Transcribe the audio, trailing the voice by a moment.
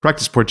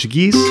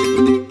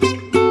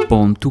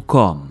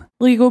practiceportuguese.com.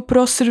 Ligou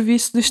para o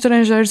Serviço de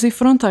Estrangeiros e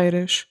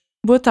Fronteiras.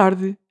 Boa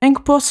tarde. Em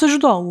que posso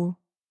ajudá-lo?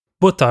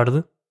 Boa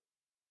tarde.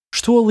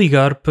 Estou a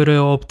ligar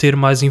para obter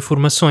mais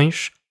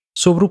informações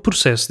sobre o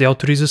processo de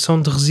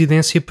autorização de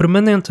residência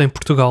permanente em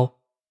Portugal.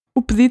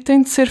 O pedido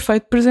tem de ser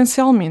feito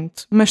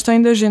presencialmente, mas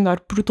tem de agendar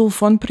por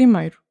telefone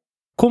primeiro.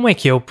 Como é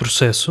que é o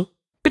processo?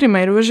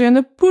 Primeiro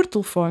agenda por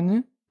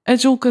telefone a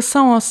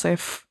deslocação ao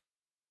CEF.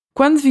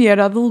 Quando vier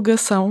à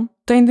delegação,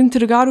 tem de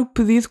entregar o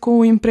pedido com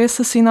o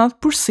impresso assinado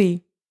por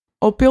si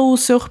ou pelo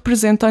seu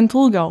representante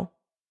legal.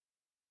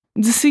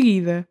 De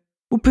seguida,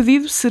 o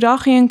pedido será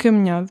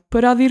reencaminhado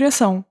para a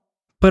direção.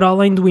 Para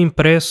além do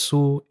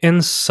impresso, é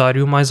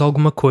necessário mais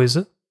alguma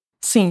coisa?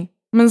 Sim,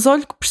 mas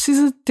olhe que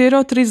precisa de ter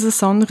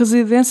autorização de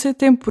residência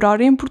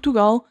temporária em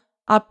Portugal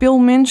há pelo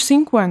menos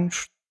 5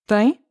 anos.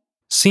 Tem?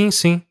 Sim.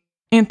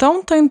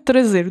 Então tem de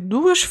trazer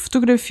 2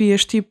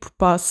 fotografias tipo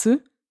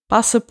passe,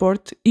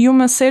 passaporte e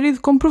uma série de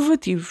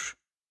comprovativos.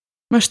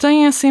 Mas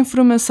tem essa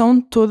informação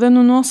toda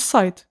no nosso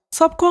site.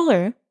 Sabe qual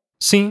é?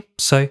 Sim,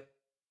 sei.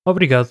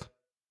 Obrigado.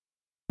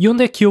 E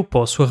onde é que eu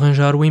posso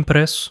arranjar o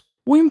impresso?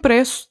 O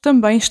impresso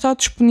também está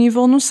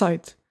disponível no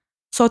site.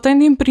 Só tem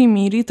de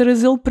imprimir e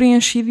trazê-lo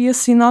preenchido e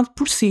assinado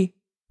por si,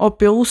 ou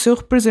pelo seu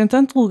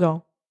representante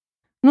legal.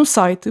 No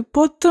site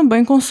pode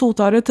também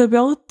consultar a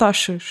tabela de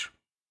taxas.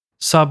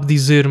 Sabe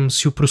dizer-me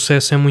se o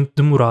processo é muito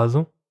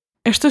demorado?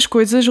 Estas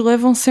coisas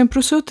levam sempre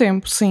o seu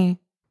tempo, sim.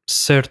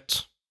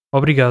 Certo.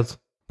 Obrigado.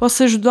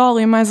 Posso ajudá-lo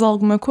em mais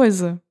alguma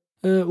coisa?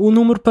 O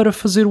número para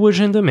fazer o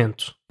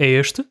agendamento é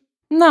este?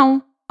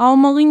 Não, há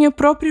uma linha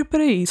própria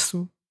para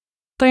isso.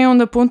 Tem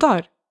onde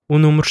apontar? O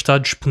número está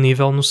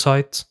disponível no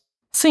site?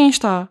 Sim,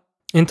 está.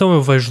 Então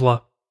eu vejo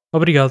lá.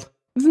 Obrigado.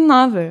 De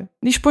nada.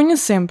 Disponha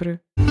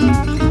sempre.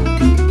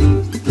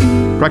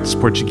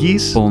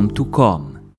 practiceportuguese.com